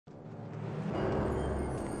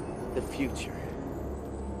the future.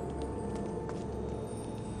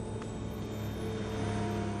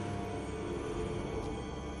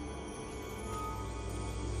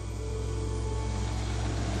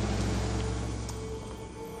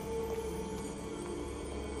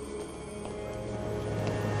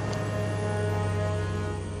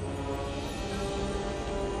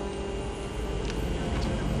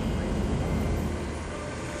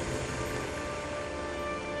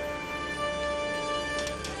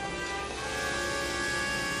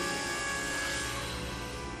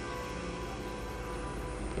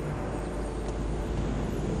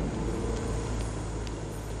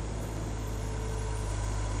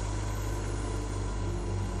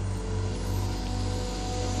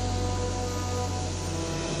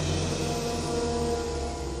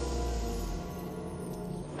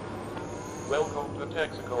 Welcome to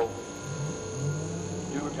Texaco.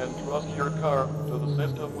 You can trust your car to the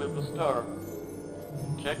system with the star.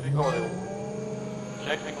 Checking oil.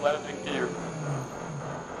 Checking landing gear.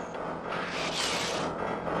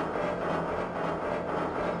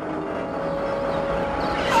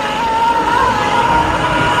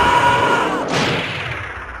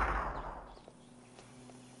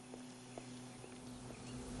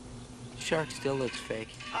 Shark still looks fake.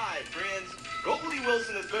 Hi, friends. Goldie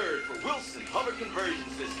Wilson III for Wilson Hover Conversion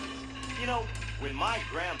Systems. You know, when my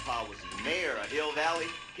grandpa was mayor of Hill Valley,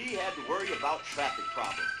 he had to worry about traffic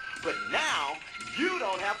problems. But now, you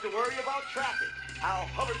don't have to worry about traffic. I'll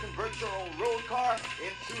hover convert your old road car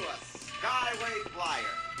into a Skyway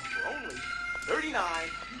Flyer for only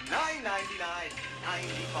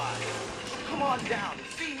 $39,999.95. So come on down and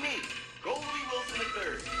see me, Goldie Wilson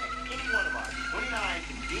III, at any one of our 29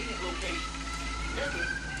 convenient locations. Remember,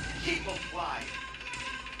 keep them flying.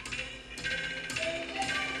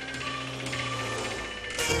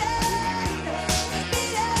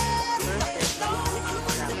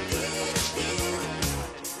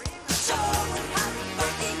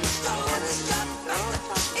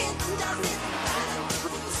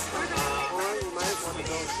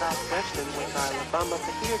 Southwestern with our La Bamba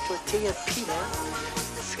Fajita tortilla pita.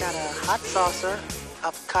 It's got a hot salsa,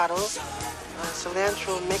 avocado,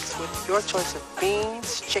 cilantro mixed with your choice of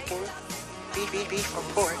beans, chicken, beef or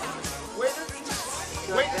pork. If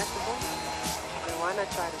you like vegetables, then why not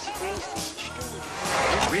try the Springsteen stew?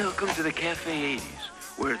 Welcome to the Cafe 80s,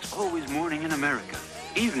 where it's always morning in America,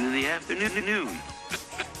 even in the afternoon.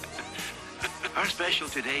 Our special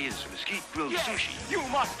today is mesquite grilled sushi. You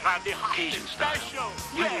must have the hot Cajun style. special.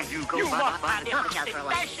 Yes, you go you by must the have the hot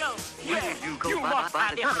special. Yes, you go you by must the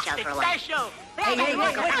have the hot special. Hey,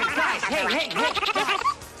 guys, hey.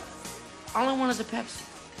 All I want is a Pepsi.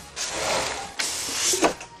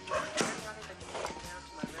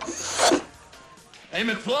 Hey,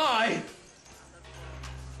 McFly!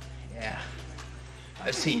 Yeah,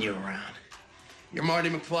 I've seen you around. You're Marty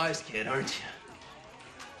McFly's kid, aren't you?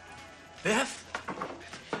 Biff?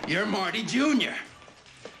 You're Marty Jr.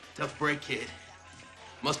 Tough break, kid.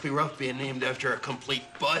 Must be rough being named after a complete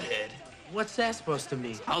butthead. What's that supposed to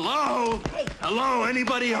mean? Hello? Hey. Hello,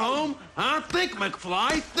 anybody home? Huh? Think,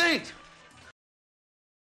 McFly, think.